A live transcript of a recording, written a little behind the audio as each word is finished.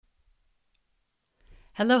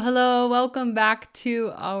Hello, hello. Welcome back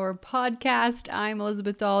to our podcast. I'm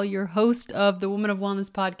Elizabeth Dahl, your host of the Woman of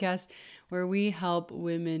Wellness podcast, where we help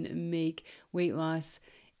women make weight loss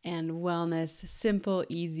and wellness simple,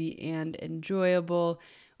 easy, and enjoyable.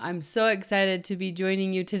 I'm so excited to be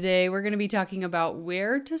joining you today. We're going to be talking about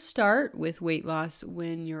where to start with weight loss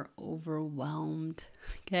when you're overwhelmed.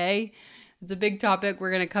 Okay? It's a big topic.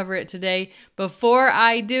 We're going to cover it today. Before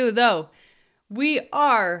I do, though, we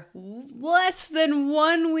are less than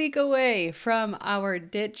 1 week away from our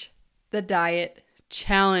Ditch the Diet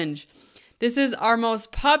challenge. This is our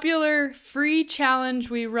most popular free challenge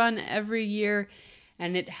we run every year,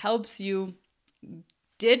 and it helps you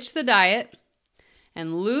ditch the diet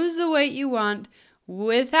and lose the weight you want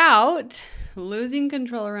without losing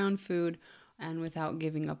control around food and without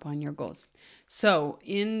giving up on your goals. So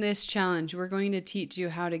in this challenge, we're going to teach you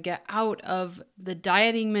how to get out of the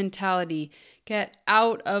dieting mentality, get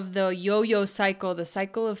out of the yo-yo cycle, the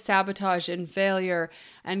cycle of sabotage and failure,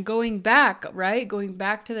 and going back, right? Going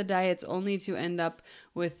back to the diets only to end up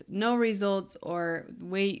with no results or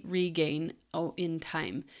weight regain in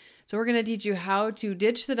time. So we're going to teach you how to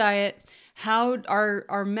ditch the diet, how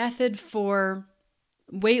our method for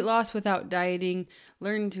weight loss without dieting,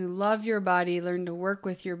 learn to love your body, learn to work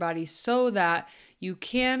with your body so that you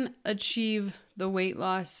can achieve the weight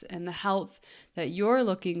loss and the health that you're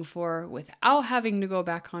looking for without having to go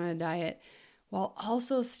back on a diet, while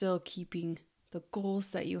also still keeping the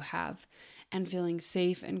goals that you have and feeling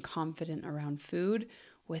safe and confident around food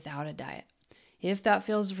without a diet. If that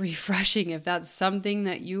feels refreshing, if that's something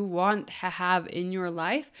that you want to have in your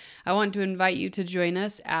life, I want to invite you to join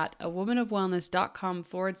us at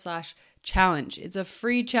awomanofwellness.com/challenge. It's a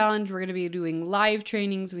free challenge. We're going to be doing live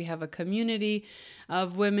trainings. We have a community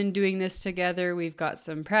of women doing this together. We've got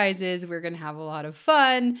some prizes. We're going to have a lot of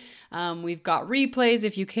fun. We've got replays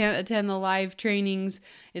if you can't attend the live trainings.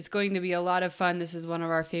 It's going to be a lot of fun. This is one of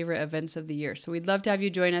our favorite events of the year. So we'd love to have you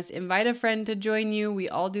join us. Invite a friend to join you. We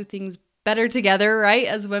all do things better together, right,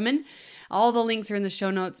 as women. All the links are in the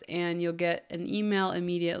show notes, and you'll get an email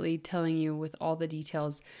immediately telling you with all the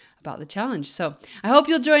details about the challenge. So I hope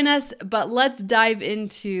you'll join us, but let's dive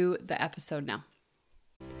into the episode now.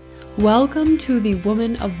 Welcome to the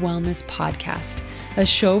Woman of Wellness podcast, a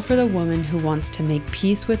show for the woman who wants to make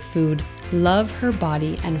peace with food, love her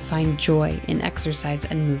body, and find joy in exercise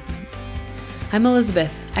and movement. I'm Elizabeth,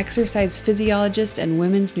 exercise physiologist and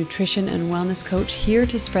women's nutrition and wellness coach, here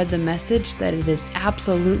to spread the message that it is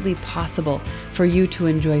absolutely possible for you to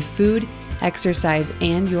enjoy food, exercise,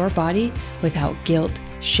 and your body without guilt,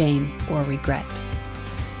 shame, or regret.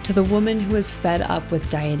 To the woman who is fed up with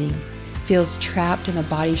dieting, feels trapped in a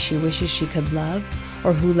body she wishes she could love,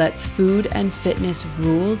 or who lets food and fitness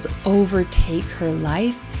rules overtake her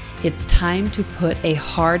life, it's time to put a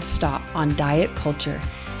hard stop on diet culture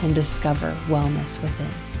and discover wellness within.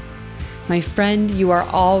 My friend, you are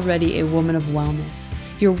already a woman of wellness.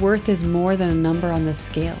 Your worth is more than a number on the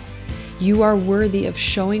scale. You are worthy of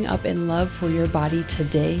showing up in love for your body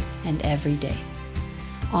today and every day.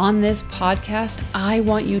 On this podcast, I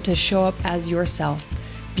want you to show up as yourself,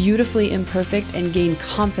 beautifully imperfect, and gain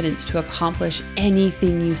confidence to accomplish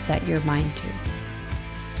anything you set your mind to.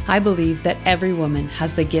 I believe that every woman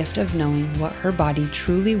has the gift of knowing what her body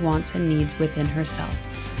truly wants and needs within herself,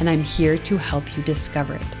 and I'm here to help you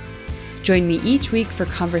discover it. Join me each week for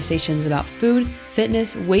conversations about food,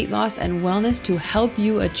 fitness, weight loss, and wellness to help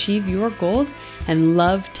you achieve your goals and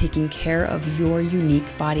love taking care of your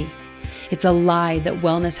unique body. It's a lie that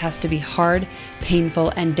wellness has to be hard, painful,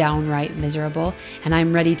 and downright miserable, and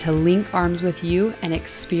I'm ready to link arms with you and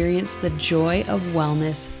experience the joy of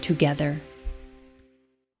wellness together.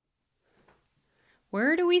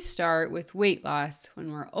 Where do we start with weight loss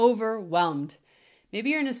when we're overwhelmed? Maybe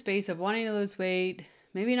you're in a space of wanting to lose weight,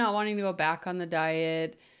 maybe not wanting to go back on the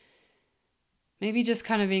diet, maybe just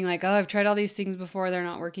kind of being like, oh, I've tried all these things before, they're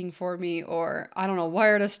not working for me, or I don't know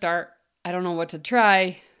where to start, I don't know what to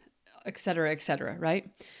try, etc., right?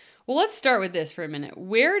 Well, let's start with this for a minute.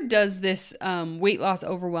 Where does this weight loss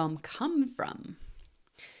overwhelm come from?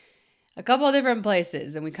 A couple of different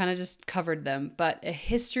places, and we kind of just covered them, but a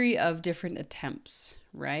history of different attempts,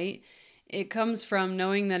 right? It comes from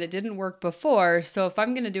knowing that it didn't work before. So if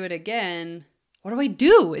I'm going to do it again, what do I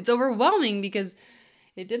do? It's overwhelming because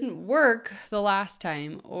it didn't work the last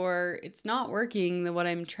time, or it's not working what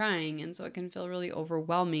I'm trying. And so it can feel really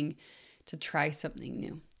overwhelming to try something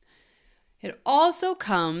new. It also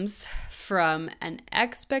comes from an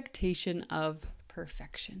expectation of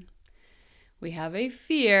perfection. We have a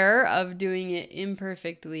fear of doing it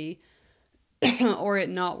imperfectly or it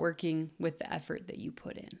not working with the effort that you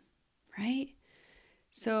put in. Right?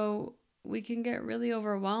 So we can get really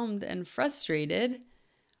overwhelmed and frustrated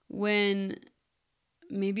when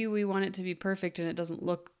maybe we want it to be perfect and it doesn't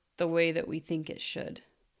look the way that we think it should.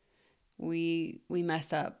 We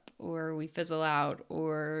mess up, or we fizzle out,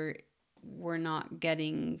 or we're not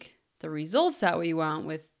getting the results that we want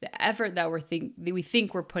with the effort that we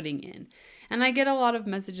think we're putting in. And I get a lot of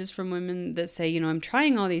messages from women that say, I'm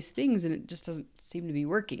trying all these things and it just doesn't seem to be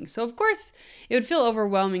working. So of course, it would feel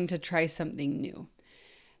overwhelming to try something new.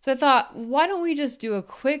 So I thought, why don't we just do a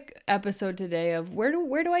quick episode today of where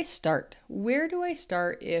do I start? Where do I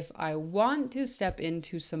start if I want to step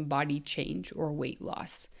into some body change or weight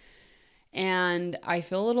loss? And I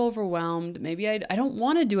feel a little overwhelmed. Maybe I don't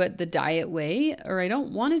want to do it the diet way, or I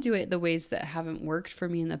don't want to do it the ways that haven't worked for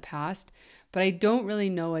me in the past, but I don't really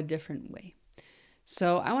know a different way.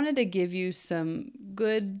 So I wanted to give you some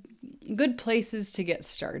good places to get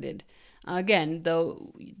started. Again,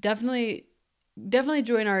 though, definitely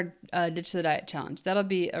join our Ditch the Diet Challenge. That'll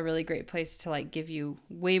be a really great place to give you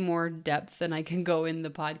way more depth than I can go in the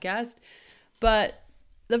podcast. But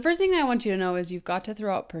the first thing that I want you to know is you've got to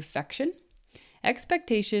throw out perfection,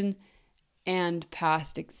 expectation, and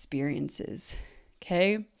past experiences.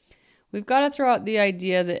 Okay? We've got to throw out the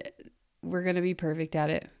idea that we're going to be perfect at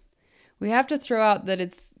it. We have to throw out that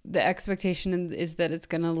the expectation is that it's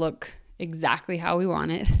going to look exactly how we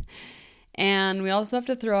want it. And we also have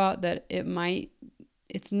to throw out that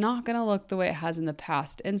it's not going to look the way it has in the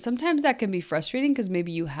past. And sometimes that can be frustrating because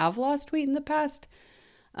maybe you have lost weight in the past.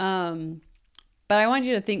 But I want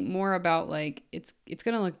you to think more about it's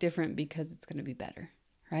going to look different because it's going to be better,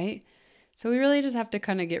 right? So we really just have to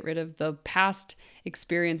kind of get rid of the past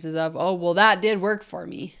experiences of, oh, well, that did work for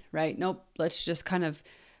me, right? Nope. Let's just kind of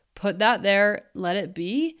put that there, let it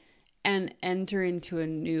be, and enter into a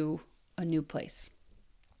new place.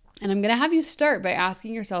 And I'm going to have you start by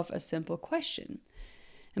asking yourself a simple question.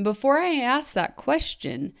 And before I ask that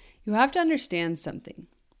question, you have to understand something.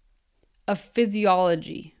 A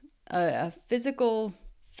physiology, a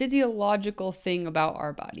physiological thing about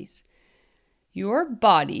our bodies. Your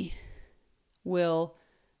body will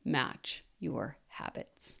match your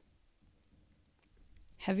habits.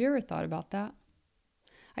 Have you ever thought about that?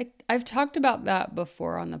 I've talked about that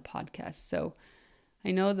before on the podcast, so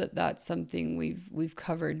I know that that's something we've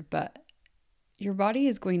covered, but your body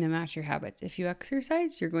is going to match your habits. If you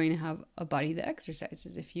exercise, you're going to have a body that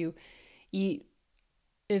exercises. If you eat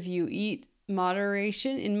in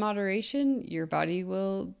moderation, your body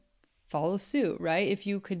will follow suit, right? If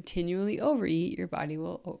you continually overeat, your body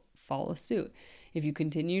will follow suit. If you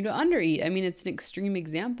continue to undereat, it's an extreme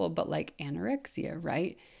example, but like anorexia,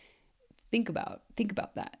 right? Think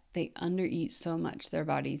about that. They undereat so much, their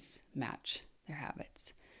bodies match their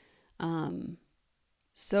habits.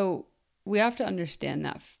 So we have to understand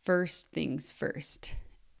that first things first.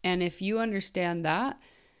 And if you understand that,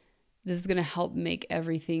 this is going to help make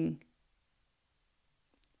everything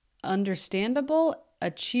understandable,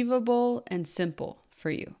 achievable, and simple for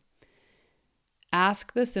you.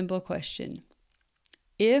 Ask the simple question.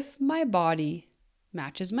 If my body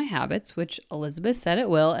matches my habits, which Elizabeth said it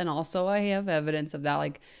will, and also I have evidence of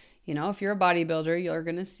that. If you're a bodybuilder, you're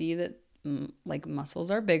going to see that muscles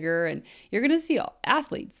are bigger, and you're going to see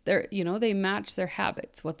athletes, they match their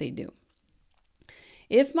habits, what they do.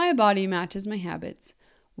 If my body matches my habits,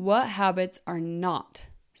 what habits are not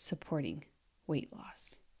supporting weight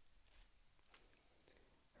loss?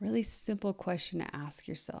 Really simple question to ask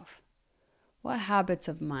yourself. What habits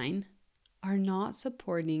of mine are not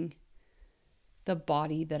supporting the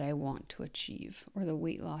body that I want to achieve or the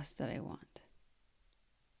weight loss that I want?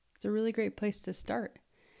 It's a really great place to start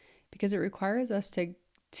because it requires us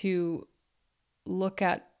to look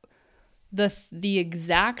at the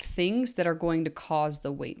exact things that are going to cause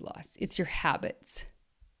the weight loss. It's your habits.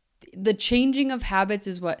 The changing of habits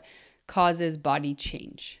is what causes body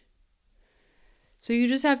change. So you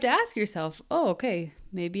just have to ask yourself, oh, okay,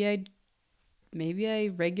 maybe I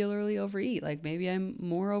regularly overeat. Maybe I'm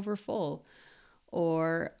more overfull.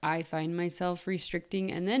 Or I find myself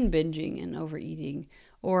restricting and then binging and overeating.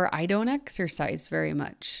 Or I don't exercise very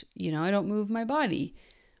much. I don't move my body.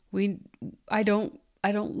 I don't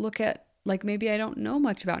look at, maybe I don't know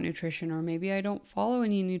much about nutrition, or maybe I don't follow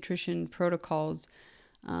any nutrition protocols.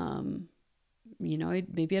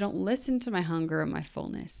 Maybe I don't listen to my hunger and my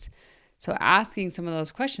fullness. So asking some of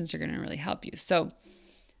those questions are going to really help you. So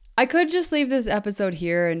I could just leave this episode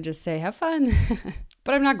here and just say, have fun,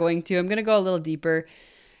 but I'm not going to. I'm going to go a little deeper,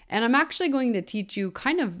 and I'm actually going to teach you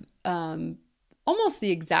kind of almost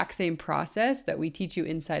the exact same process that we teach you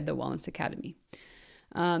inside the Wellness Academy.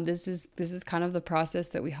 This is kind of the process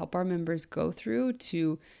that we help our members go through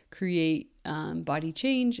to create body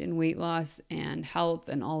change and weight loss and health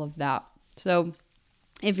and all of that. So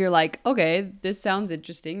if you're like, okay, this sounds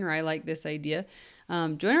interesting, or I like this idea,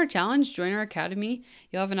 join our challenge, join our academy.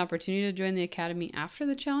 You'll have an opportunity to join the academy after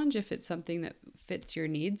the challenge if it's something that fits your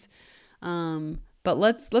needs. But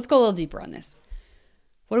let's go a little deeper on this.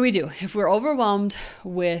 What do we do if we're overwhelmed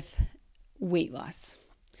with weight loss?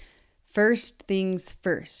 First things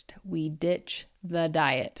first, we ditch the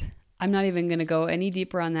diet. I'm not even going to go any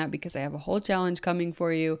deeper on that because I have a whole challenge coming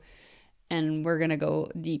for you. And we're going to go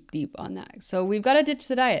deep on that. So we've got to ditch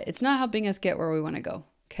the diet. It's not helping us get where we want to go.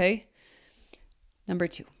 Okay. Number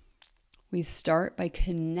 2, we start by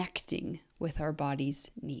connecting with our body's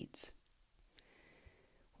needs.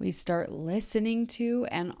 We start listening to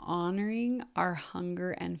and honoring our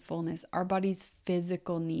hunger and fullness, our body's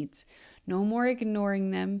physical needs. No more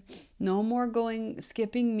ignoring them. No more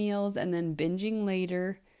skipping meals and then binging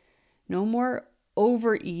later. No more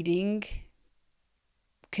overeating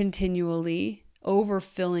continually,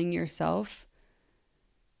 overfilling yourself.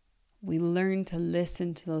 We learn to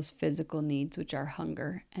listen to those physical needs, which are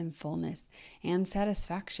hunger and fullness and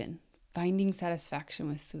satisfaction, finding satisfaction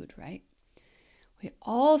with food, right? We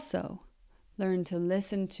also learn to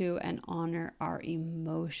listen to and honor our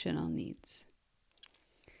emotional needs.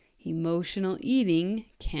 Emotional eating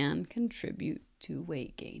can contribute to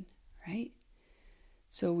weight gain, right?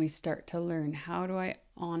 So we start to learn, how do I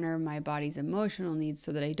honor my body's emotional needs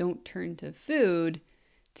so that I don't turn to food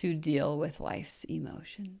to deal with life's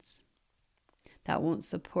emotions? That won't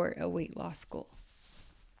support a weight loss goal.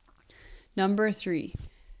 Number 3,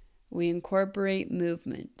 we incorporate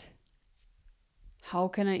movement. How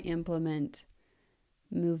can I implement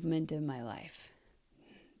movement in my life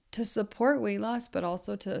to support weight loss, but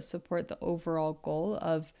also to support the overall goal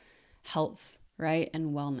of health, right?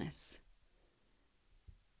 And wellness.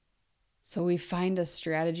 So we find a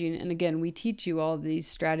strategy, and again, we teach you all these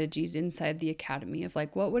strategies inside the academy of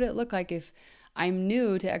like, what would it look like if I'm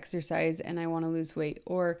new to exercise and I want to lose weight?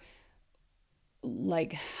 Or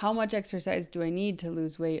like, how much exercise do I need to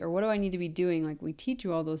lose weight? Or what do I need to be doing? Like, we teach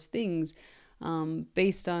you all those things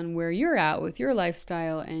based on where you're at with your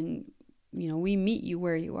lifestyle, and we meet you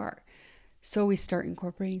where you are. So we start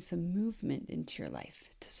incorporating some movement into your life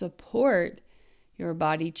to support your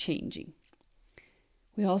body changing.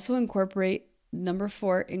 We also incorporate, number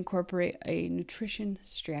 4, incorporate a nutrition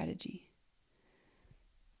strategy.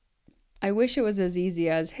 I wish it was as easy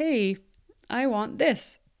as, hey, I want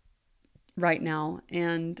this right now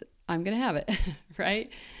and I'm going to have it,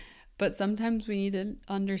 right? But sometimes we need to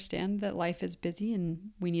understand that life is busy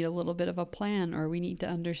and we need a little bit of a plan, or we need to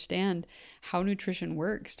understand how nutrition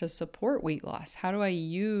works to support weight loss. How do I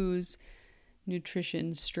use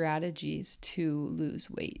nutrition strategies to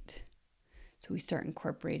lose weight? So we start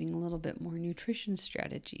incorporating a little bit more nutrition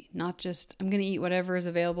strategy, not just I'm going to eat whatever is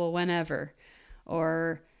available whenever,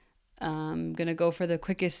 or I'm going to go for the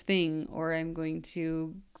quickest thing, or I'm going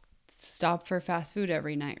to stop for fast food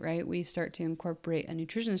every night, right? We start to incorporate a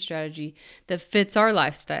nutrition strategy that fits our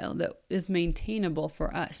lifestyle, that is maintainable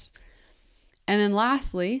for us. And then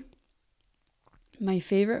lastly, my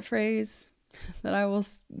favorite phrase that I will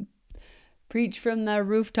preach from the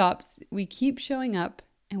rooftops, we keep showing up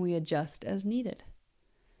and we adjust as needed.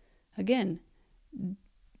 Again,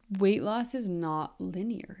 weight loss is not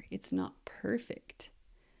linear. It's not perfect.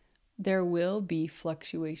 There will be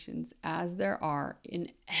fluctuations, as there are in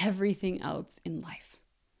everything else in life.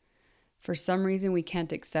 For some reason, we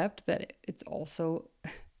can't accept that it's also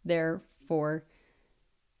there for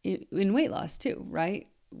in weight loss too, right?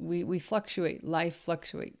 We fluctuate, life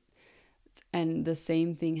fluctuates. And the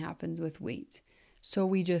same thing happens with weight. So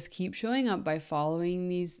we just keep showing up by following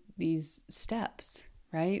these steps,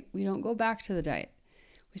 right? We don't go back to the diet.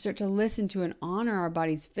 We start to listen to and honor our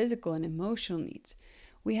body's physical and emotional needs.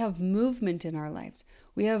 We have movement in our lives.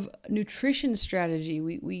 We have nutrition strategy.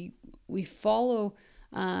 We follow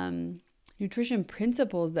nutrition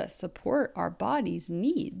principles that support our body's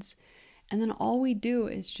needs. And then all we do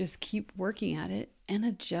is just keep working at it and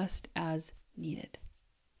adjust as needed.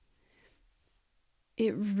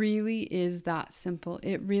 It really is that simple.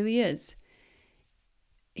 It really is.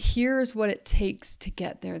 Here's what it takes to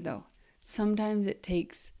get there, though. Sometimes it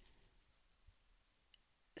takes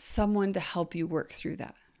someone to help you work through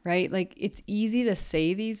that, right? Like, it's easy to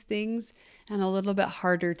say these things and a little bit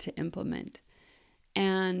harder to implement.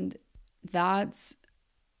 And that's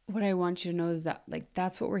what I want you to know, is that, like,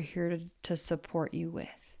 that's what we're here to support you with.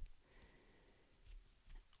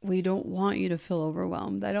 we don't want you to feel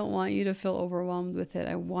overwhelmed. I don't want you to feel overwhelmed with it.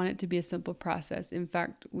 I want it to be a simple process. In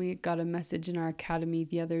fact, we got a message in our academy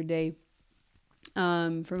the other day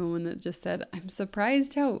from a woman that just said, I'm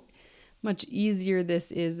surprised how much easier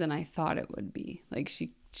this is than I thought it would be. Like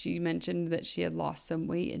she mentioned that she had lost some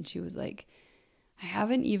weight, and she was like, I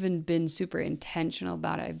haven't even been super intentional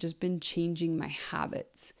about it. I've just been changing my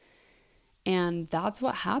habits. And that's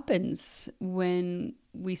what happens when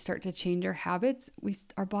we start to change our habits.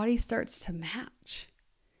 Our body starts to match.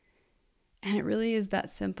 And it really is that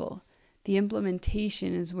simple. The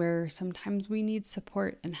implementation is where sometimes we need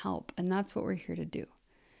support and help. And that's what we're here to do.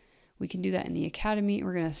 We can do that in the academy.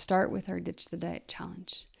 We're going to start with our Ditch the Diet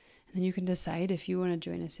Challenge. And then you can decide if you want to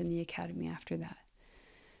join us in the academy after that.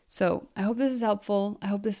 So I hope this is helpful. I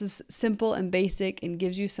hope this is simple and basic and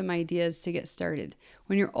gives you some ideas to get started.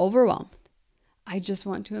 When you're overwhelmed, I just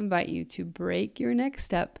want to invite you to break your next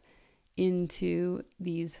step into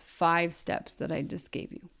these 5 steps that I just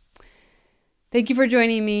gave you. Thank you for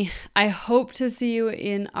joining me. I hope to see you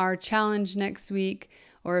in our challenge next week.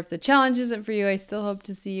 Or if the challenge isn't for you, I still hope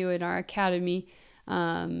to see you in our academy.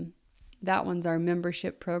 That one's our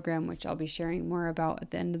membership program, which I'll be sharing more about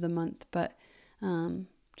at the end of the month. But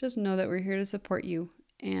just know that we're here to support you.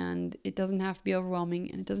 And it doesn't have to be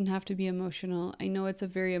overwhelming, and it doesn't have to be emotional. I know it's a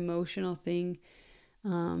very emotional thing,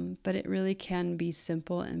 but it really can be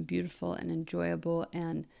simple and beautiful and enjoyable.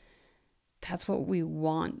 And that's what we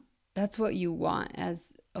want. That's what you want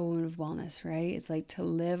as a woman of wellness, right? It's like to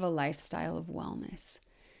live a lifestyle of wellness.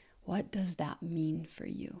 What does that mean for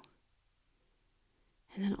you?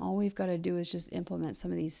 And then all we've got to do is just implement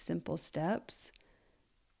some of these simple steps,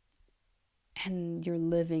 and you're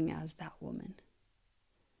living as that woman.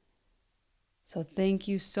 So thank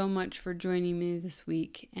you so much for joining me this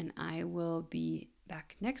week, and I will be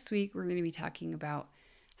back next week. We're going to be talking about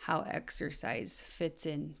how exercise fits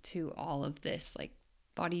into all of this, like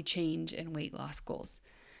body change and weight loss goals.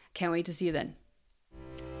 Can't wait to see you then.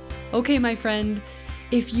 Okay, my friend,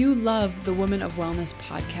 if you love the Woman of Wellness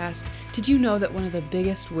podcast, did you know that one of the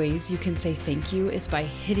biggest ways you can say thank you is by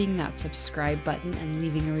hitting that subscribe button and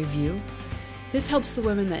leaving a review? This helps the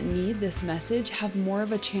women that need this message have more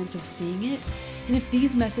of a chance of seeing it. And if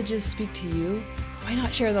these messages speak to you, why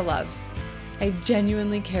not share the love? I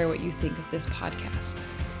genuinely care what you think of this podcast.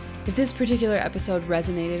 If this particular episode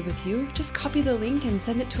resonated with you, just copy the link and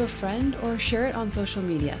send it to a friend or share it on social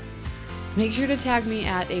media. Make sure to tag me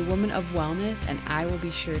at A Woman of Wellness, and I will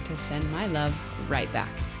be sure to send my love right back.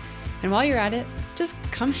 And while you're at it, just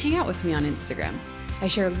come hang out with me on Instagram. I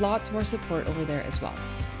share lots more support over there as well.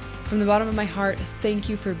 From the bottom of my heart, thank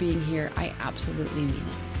you for being here. I absolutely mean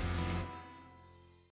it.